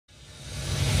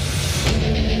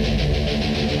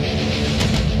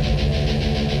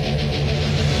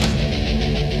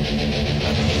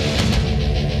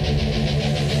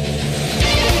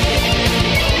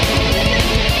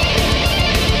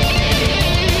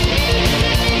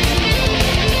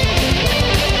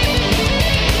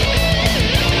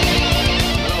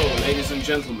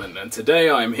and today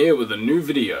I am here with a new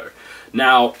video.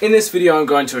 Now, in this video I'm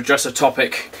going to address a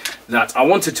topic that I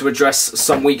wanted to address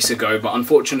some weeks ago, but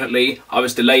unfortunately I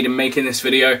was delayed in making this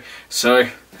video, so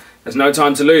there's no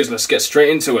time to lose. Let's get straight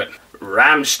into it.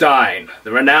 Rammstein,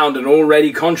 the renowned and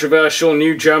already controversial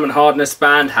new German hardness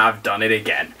band, have done it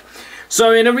again.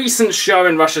 So in a recent show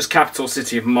in Russia's capital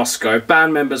city of Moscow,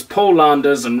 band members Paul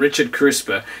Landers and Richard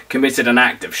Krusper committed an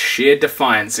act of sheer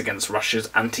defiance against Russia's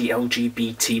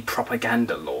anti-LGBT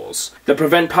propaganda laws that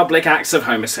prevent public acts of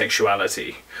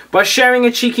homosexuality by sharing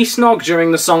a cheeky snog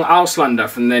during the song Ausländer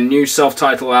from their new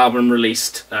self-titled album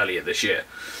released earlier this year.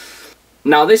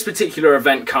 Now, this particular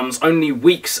event comes only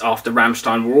weeks after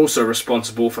Rammstein were also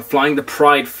responsible for flying the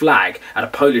pride flag at a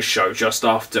Polish show just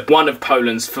after one of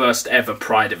Poland's first ever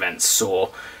pride events saw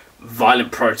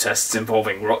violent protests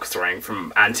involving rock throwing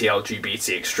from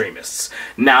anti-LGBT extremists.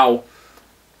 Now,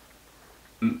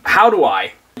 how do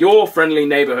I, your friendly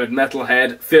neighborhood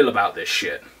metalhead, feel about this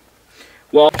shit?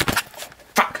 Well,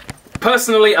 fuck.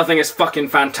 Personally, I think it's fucking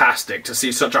fantastic to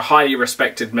see such a highly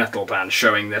respected metal band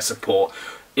showing their support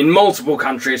in multiple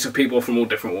countries of people from all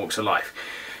different walks of life.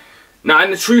 Now,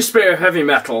 in the true spirit of heavy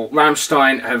metal,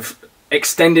 Rammstein have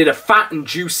extended a fat and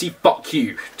juicy fuck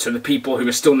you to the people who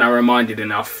are still narrow-minded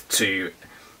enough to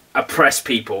oppress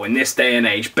people in this day and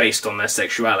age based on their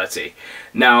sexuality.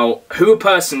 Now, who a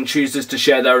person chooses to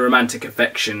share their romantic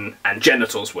affection and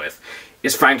genitals with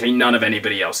is frankly none of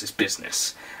anybody else's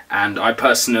business. And I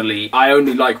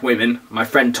only like women, my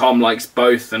friend Tom likes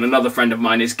both, and another friend of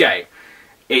mine is gay.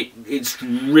 It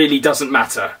really doesn't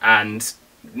matter, and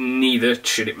neither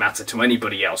should it matter to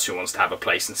anybody else who wants to have a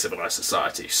place in civilized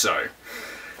society. So,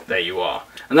 there you are.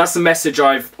 And that's the message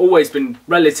I've always been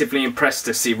relatively impressed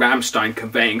to see Rammstein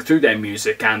conveying through their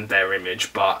music and their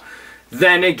image, but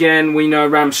then again, we know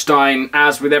Rammstein,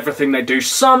 as with everything they do,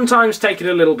 sometimes take it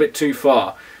a little bit too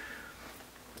far.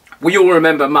 We all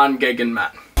remember Mann gegen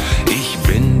Mann. Ich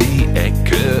bin die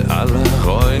Ecke aller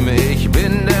Räume, ich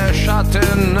bin der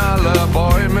Schatten aller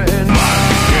Bäume in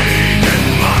Mann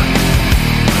gegen Mann.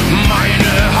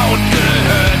 Meine Haut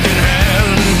gehört den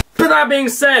Herren. But that being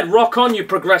said, rock on, you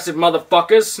progressive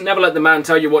motherfuckers. Never let the man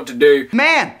tell you what to do.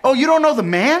 Man! Oh, you don't know the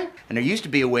Man? And there used to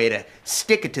be a way to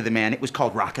stick it to the man. It was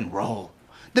called rock and roll.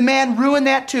 The Man ruined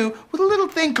that too with a little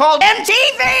thing called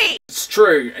MTV! It's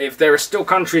true, if there are still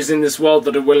countries in this world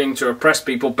that are willing to oppress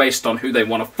people based on who they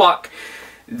want to fuck,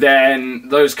 then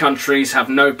those countries have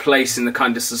no place in the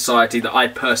kind of society that I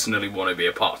personally want to be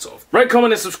a part of. Rate,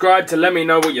 comment and subscribe to let me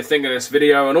know what you think of this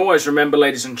video, and always remember,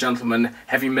 ladies and gentlemen,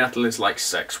 heavy metal is like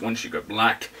sex. Once you go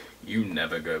black, you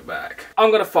never go back.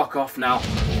 I'm gonna fuck off now.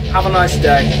 Have a nice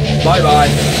day. Bye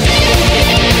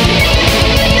bye.